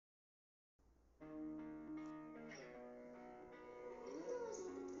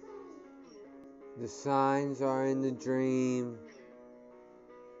The signs are in the dream.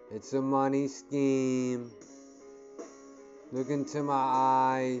 It's a money scheme. Look into my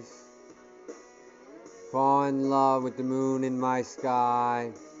eyes. Fall in love with the moon in my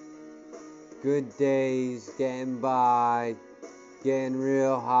sky. Good days, getting by, getting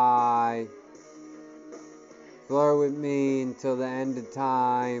real high. Flirt with me until the end of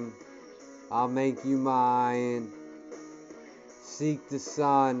time. I'll make you mine. Seek the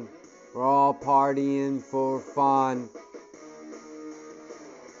sun. We're all partying for fun.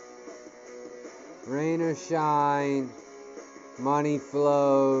 Rain or shine, money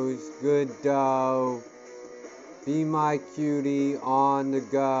flows, good dough. Be my cutie on the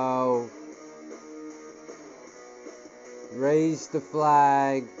go. Raise the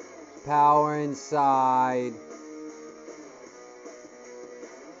flag, power inside.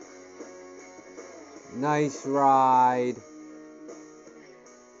 Nice ride.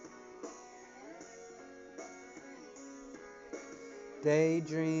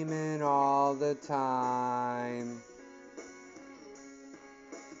 Daydreaming all the time.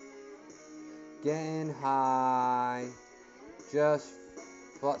 Getting high. Just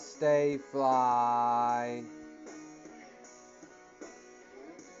stay fly.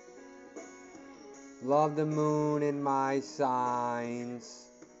 Love the moon in my signs.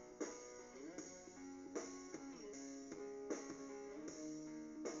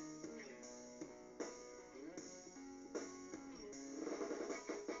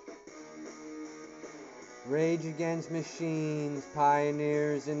 Rage against machines,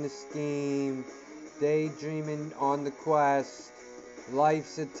 pioneers in the scheme, daydreaming on the quest,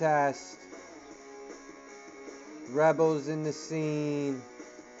 life's a test, rebels in the scene,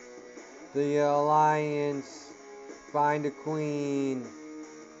 the alliance, find a queen,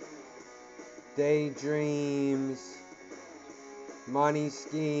 daydreams, money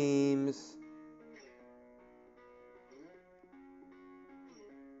schemes.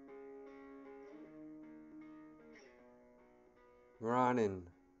 Running.